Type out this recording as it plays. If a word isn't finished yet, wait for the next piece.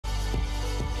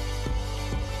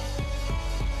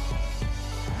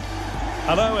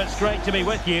Hello, it's great to be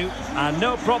with you, and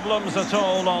no problems at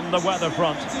all on the weather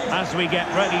front as we get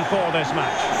ready for this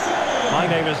match. My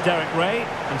name is Derek Ray,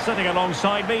 and sitting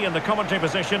alongside me in the commentary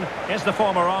position is the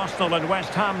former Arsenal and West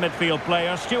Ham midfield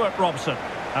player Stuart Robson.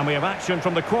 And we have action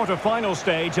from the quarter-final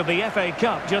stage of the FA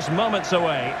Cup just moments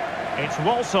away. It's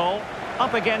Walsall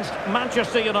up against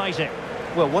Manchester United.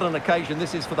 Well, what an occasion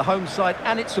this is for the home side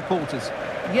and its supporters.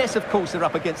 Yes, of course, they're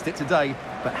up against it today,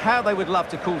 but how they would love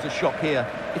to cause a shock here.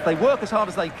 If they work as hard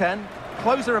as they can,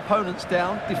 close their opponents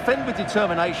down, defend with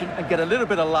determination and get a little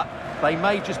bit of luck, they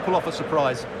may just pull off a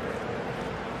surprise.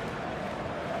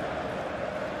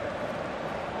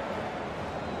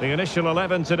 The initial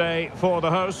 11 today for the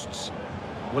hosts.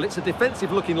 Well, it's a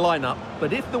defensive-looking lineup,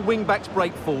 but if the wing-backs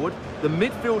break forward, the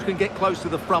midfield can get close to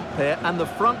the front pair and the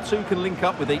front two can link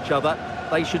up with each other,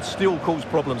 they should still cause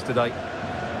problems today.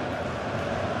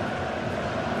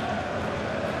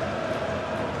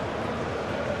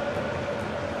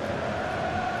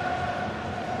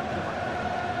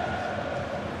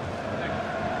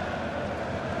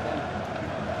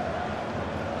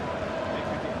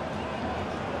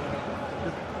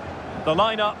 The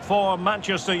lineup for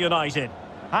Manchester United.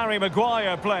 Harry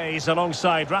Maguire plays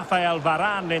alongside Rafael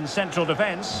Varane in central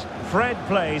defence. Fred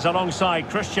plays alongside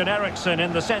Christian Eriksen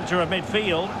in the centre of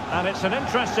midfield. And it's an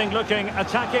interesting looking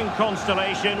attacking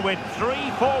constellation with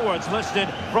 3 forwards listed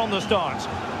from the start.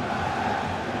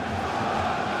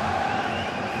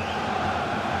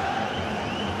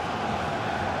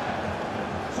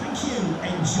 Thank you.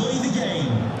 Enjoy the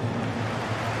game.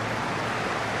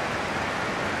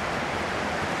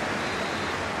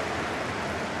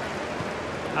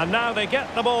 And now they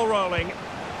get the ball rolling.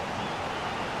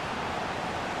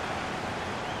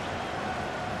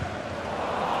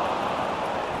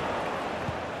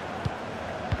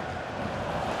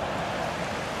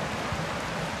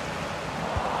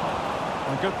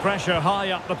 And good pressure high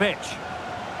up the pitch.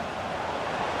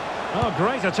 Oh,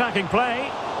 great attacking play.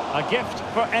 A gift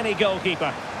for any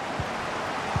goalkeeper.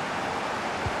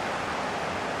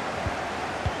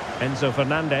 Enzo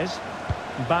Fernandez.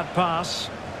 Bad pass.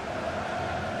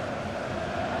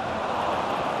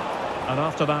 And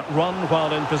after that run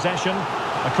while in possession,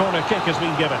 a corner kick has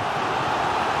been given.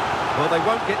 Well, they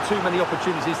won't get too many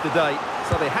opportunities today,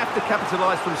 so they have to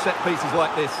capitalise from set pieces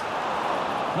like this.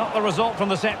 Not the result from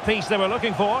the set piece they were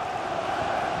looking for.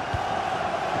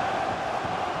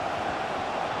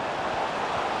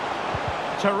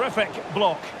 Terrific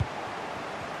block.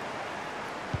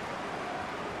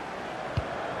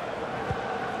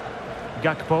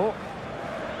 Gakpo.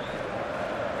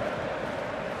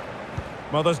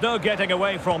 Well, there's no getting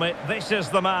away from it. This is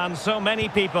the man so many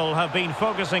people have been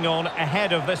focusing on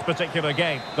ahead of this particular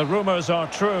game. The rumours are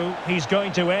true. He's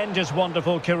going to end his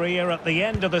wonderful career at the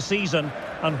end of the season.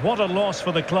 And what a loss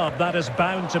for the club that is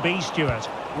bound to be, Stuart.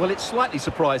 Well, it's slightly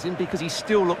surprising because he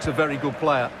still looks a very good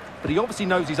player. But he obviously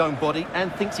knows his own body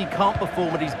and thinks he can't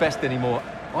perform at his best anymore.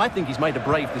 I think he's made a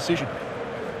brave decision.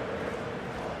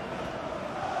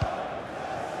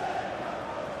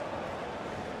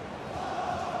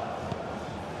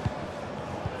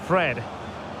 Fred.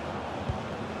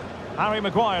 Harry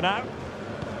Maguire now.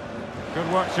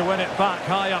 Good work to win it back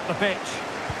high up the pitch.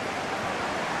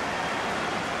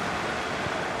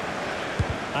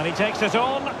 And he takes it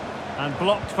on and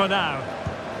blocked for now.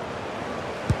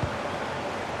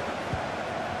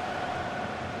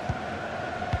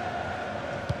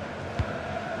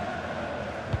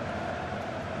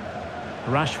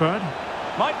 Rashford.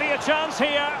 Might be a chance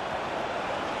here.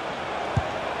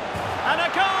 And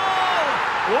a goal!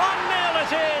 1-0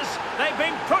 it is. They've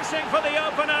been pushing for the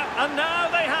opener, and now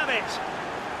they have it.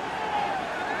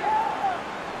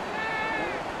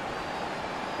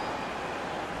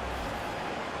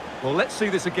 Well, let's see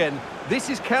this again. This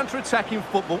is counter-attacking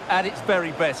football at its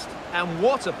very best. And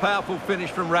what a powerful finish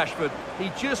from Rashford.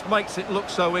 He just makes it look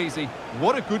so easy.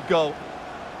 What a good goal.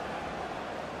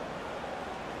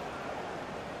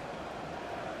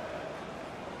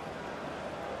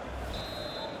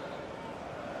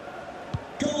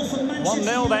 Goal for Manchester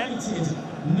 1-0 then. United,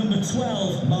 number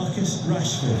 12, Marcus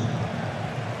Rashford.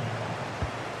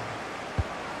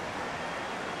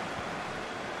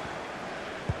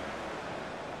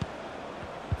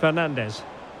 Fernandez.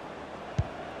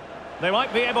 They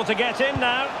might be able to get in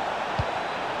now.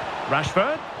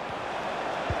 Rashford.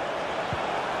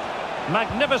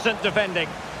 Magnificent defending.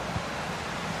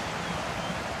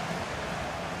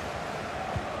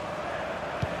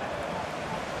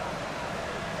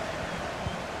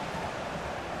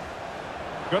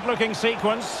 Good-looking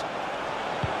sequence.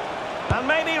 And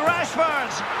maybe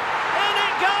Rashford. In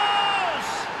it goes!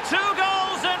 2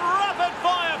 goals in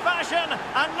rapid-fire fashion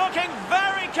and looking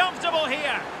very comfortable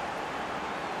here.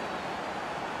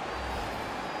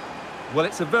 Well,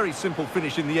 it's a very simple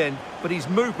finish in the end, but his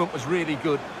movement was really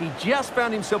good. He just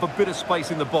found himself a bit of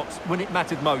space in the box when it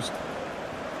mattered most.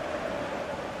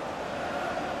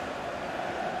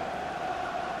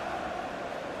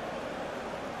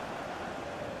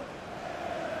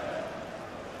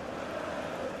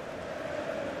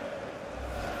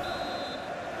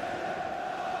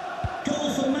 Goal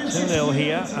for Manchester 2-0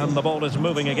 here, and the ball is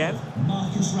moving again.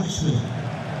 Marcus Rashford.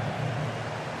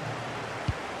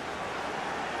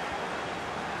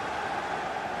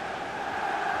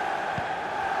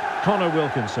 Connor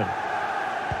Wilkinson.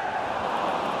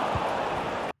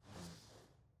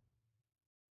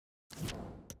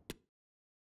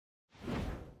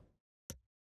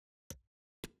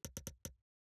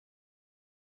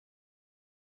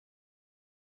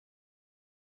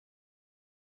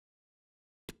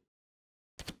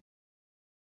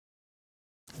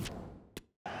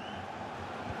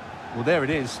 Well, there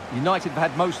it is. United have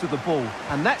had most of the ball,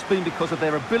 and that's been because of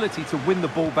their ability to win the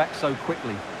ball back so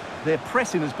quickly. Their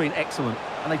pressing has been excellent,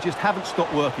 and they just haven't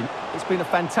stopped working. It's been a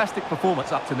fantastic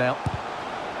performance up to now.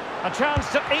 A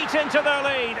chance to eat into their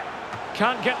lead.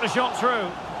 Can't get the shot through.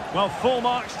 Well, full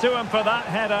marks to him for that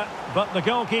header, but the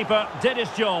goalkeeper did his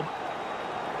job.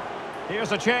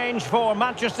 Here's a change for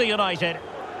Manchester United.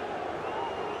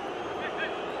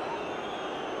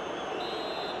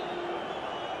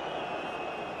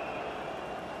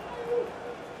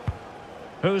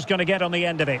 Who's going to get on the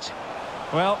end of it?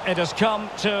 Well, it has come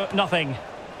to nothing.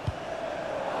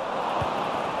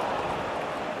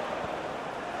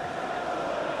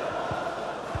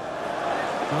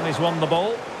 And he's won the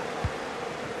ball.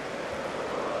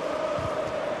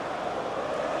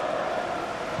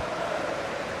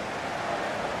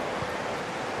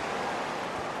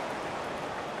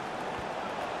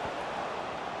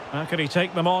 How can he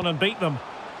take them on and beat them?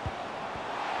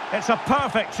 It's a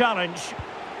perfect challenge.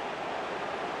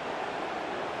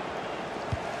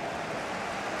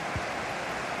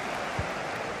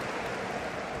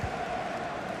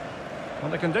 Well,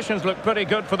 the conditions look pretty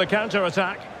good for the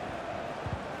counter-attack.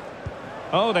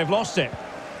 Oh, they've lost it.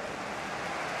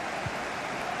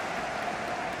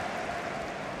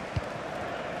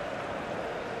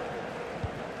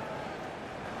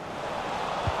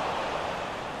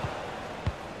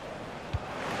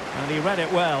 And he read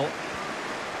it well.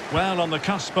 Well, on the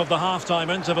cusp of the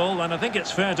half-time interval, and I think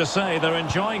it's fair to say they're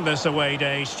enjoying this away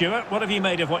day. Stuart, what have you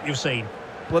made of what you've seen?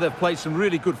 Well, they've played some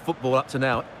really good football up to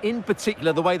now. In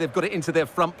particular, the way they've got it into their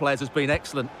front players has been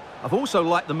excellent. I've also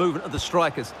liked the movement of the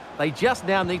strikers. They just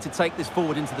now need to take this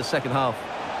forward into the second half.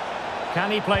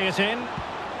 Can he play it in?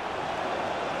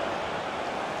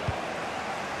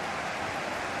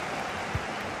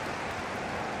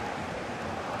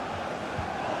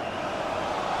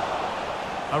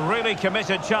 A really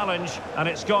committed challenge, and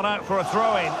it's gone out for a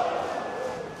throw-in.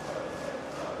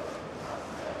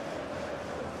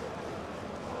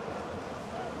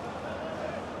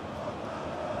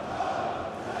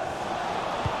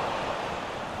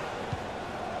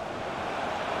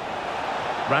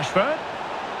 Rashford.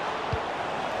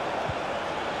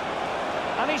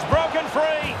 And he's broken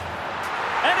free.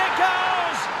 And it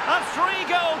goes! A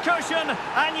 3-goal cushion,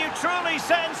 and you truly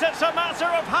sense it's a matter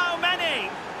of how many.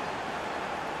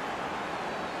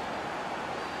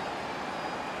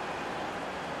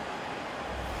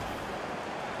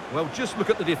 Well, just look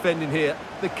at the defending here.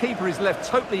 The keeper is left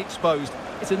totally exposed.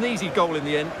 It's an easy goal in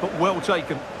the end, but well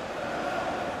taken.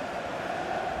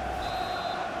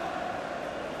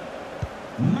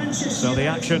 So the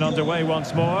action underway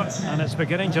once more, and it's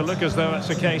beginning to look as though it's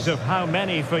a case of how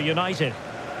many for United.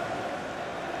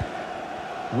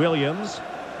 Williams.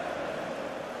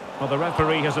 Well, the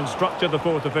referee has instructed the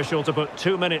fourth official to put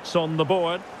 2 minutes on the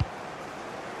board.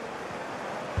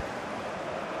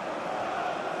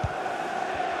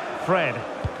 Fred.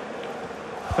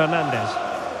 Fernandez.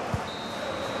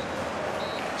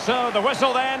 So the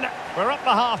whistle then. We're at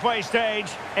the halfway stage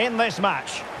in this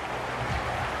match.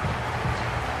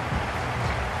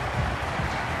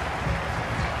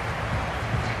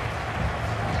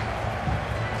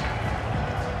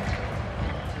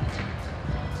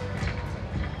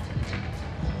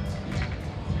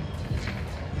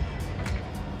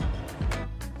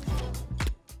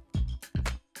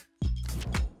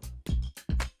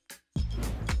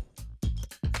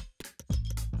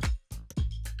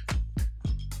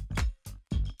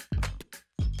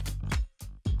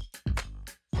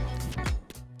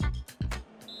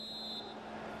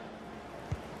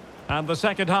 And the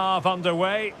second half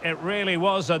underway. It really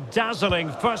was a dazzling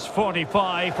first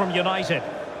 45 from United.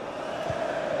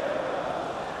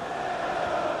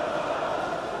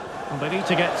 Well, they need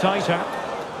to get tighter.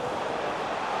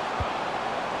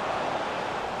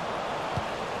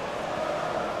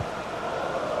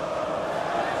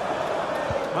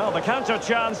 Well, the counter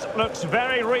chance looks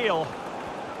very real.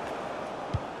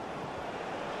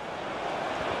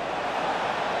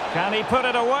 Can he put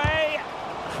it away?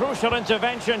 Crucial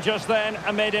intervention just then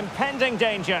amid impending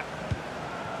danger.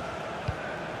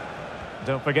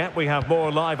 Don't forget, we have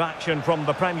more live action from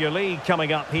the Premier League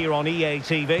coming up here on EA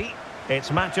TV.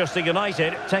 It's Manchester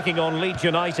United taking on Leeds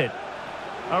United.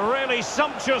 A really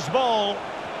sumptuous ball.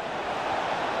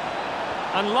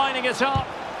 And lining it up.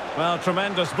 Well,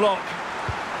 tremendous block.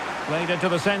 Played into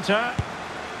the centre.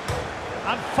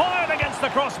 And fired against the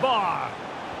crossbar.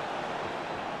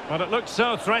 Well, it looked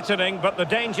so threatening, but the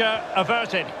danger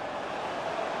averted.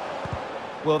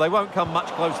 Well, they won't come much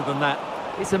closer than that.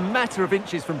 It's a matter of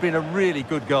inches from being a really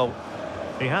good goal.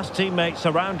 He has teammates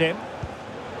around him.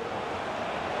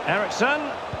 Ericsson.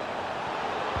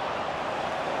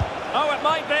 Oh, it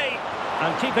might be.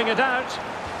 And keeping it out.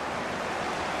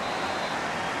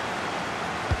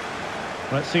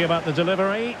 Let's see about the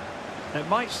delivery. It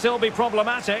might still be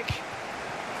problematic.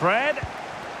 Fred.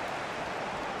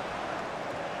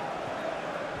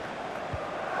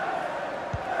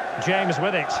 James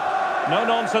with it.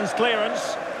 No-nonsense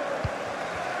clearance.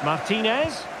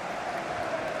 Martinez.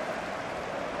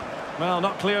 Well,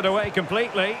 not cleared away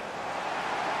completely.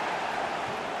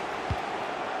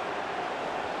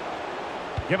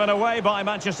 Given away by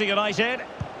Manchester United.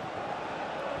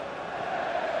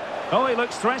 Oh, he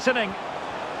looks threatening.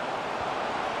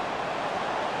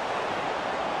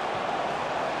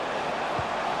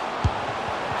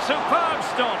 Superb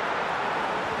stop.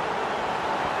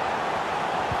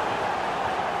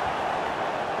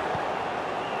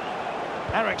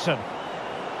 Ericsson.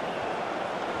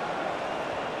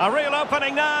 A real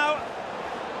opening now.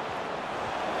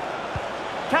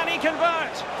 Can he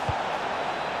convert?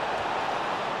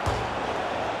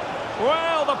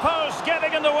 Well, the post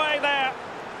getting in the way there.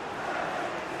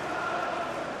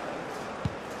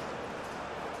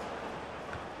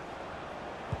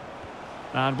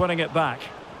 And winning it back.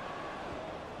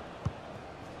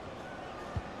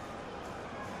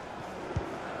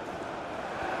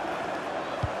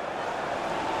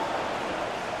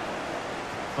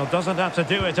 Well, doesn't have to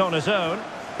do it on his own.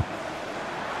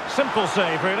 Simple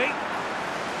save, really.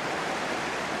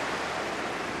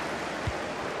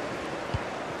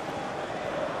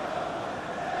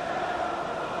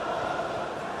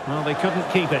 Well, they couldn't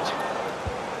keep it.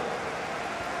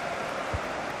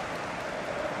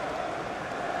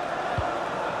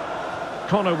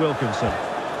 Connor Wilkinson.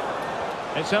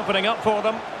 It's opening up for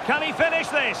them. Can he finish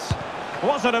this?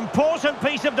 Was an important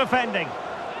piece of defending.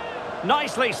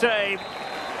 Nicely saved.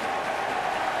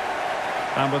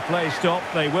 And with play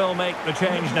stopped, they will make the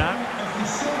change now.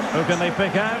 Who can they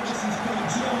pick out?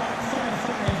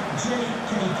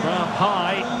 Well,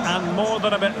 high and more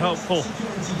than a bit hopeful.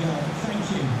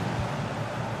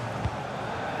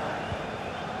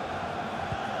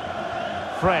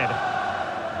 Fred.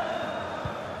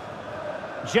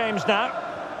 James now.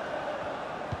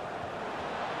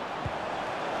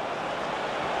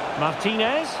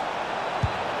 Martinez.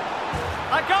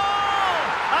 A goal!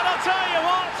 And I'll tell you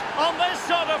what, on this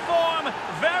sort of form,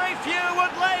 very few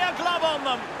would lay a glove on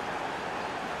them.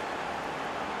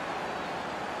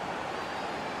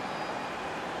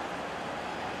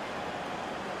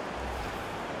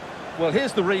 Well,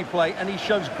 here's the replay, and he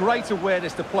shows great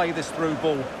awareness to play this through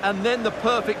ball. And then the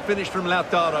perfect finish from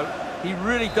Lautaro. He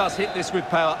really does hit this with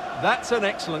power. That's an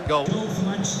excellent goal.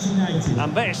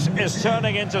 And this is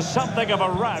turning into something of a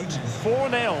rout.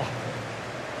 4-0.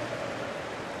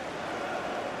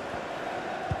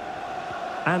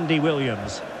 Andy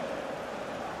Williams.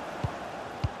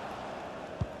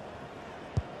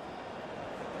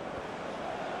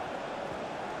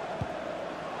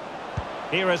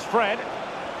 Here is Fred.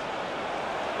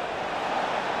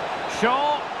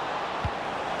 Shaw.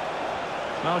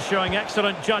 Well, showing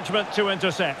excellent judgment to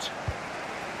intercept.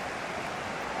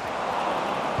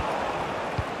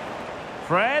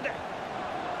 Fred.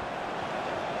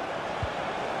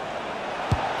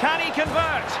 Can he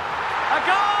convert? A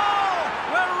goal!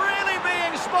 We're really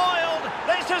being spoiled.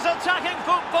 This is attacking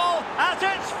football at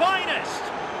its finest.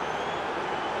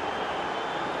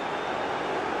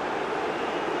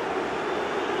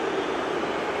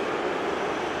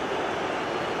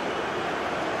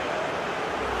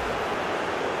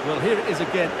 Well, here it is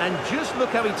again, and just look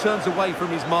how he turns away from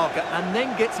his marker and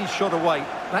then gets his shot away.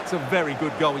 That's a very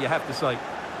good goal, you have to say.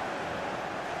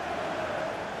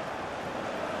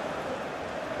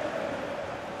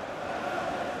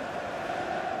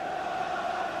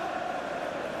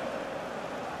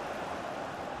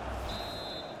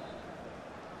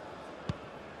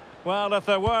 Well, if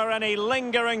there were any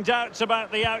lingering doubts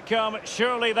about the outcome,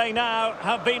 surely they now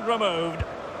have been removed.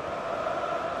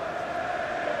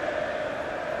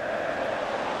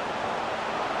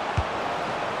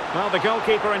 Well, the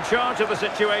goalkeeper in charge of the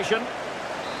situation.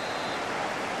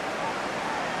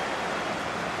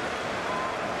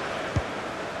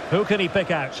 Who can he pick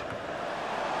out?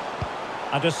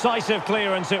 A decisive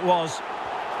clearance it was.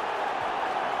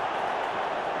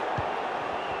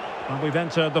 And we've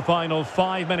entered the final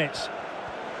 5 minutes.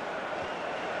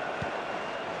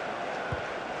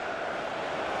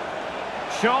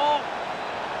 Shaw.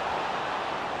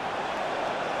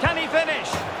 Can he finish?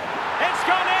 It's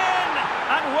gone in!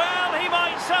 And well, he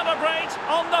might celebrate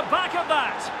on the back of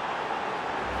that.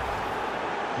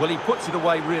 Well, he puts it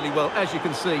away really well, as you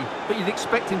can see. But you'd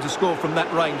expect him to score from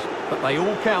that range. But they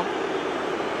all count.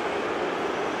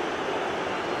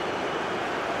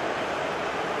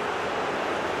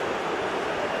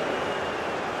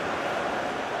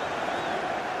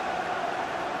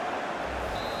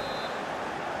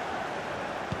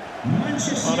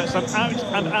 Well, it's an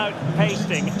out-and-out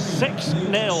pasting.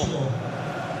 6-0.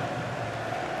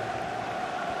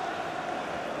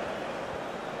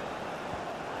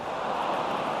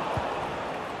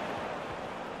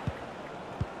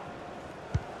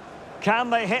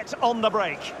 Can they hit on the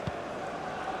break?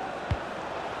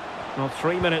 Well,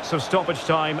 3 minutes of stoppage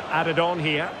time added on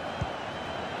here.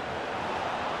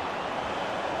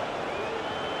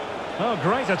 Oh,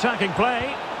 great attacking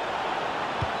play.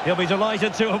 He'll be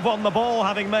delighted to have won the ball,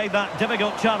 having made that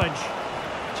difficult challenge.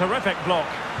 Terrific block.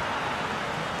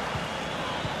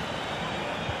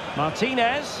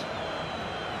 Martinez.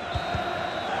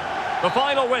 The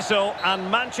final whistle,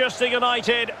 and Manchester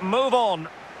United move on.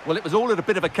 Well, it was all at a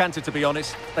bit of a canter, to be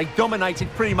honest. They dominated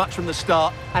pretty much from the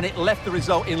start, and it left the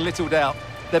result in little doubt.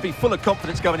 They'll be full of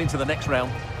confidence going into the next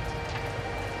round.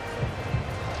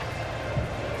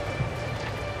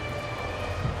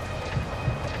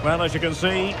 Well, as you can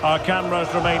see, our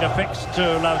cameras remain affixed to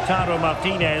Lautaro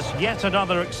Martinez. Yet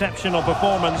another exceptional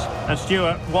performance, and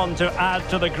Stuart, one to add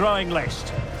to the growing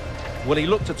list. Well, he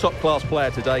looked a top-class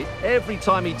player today. Every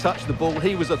time he touched the ball,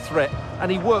 he was a threat,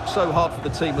 and he worked so hard for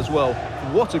the team as well.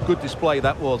 What a good display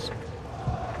that was.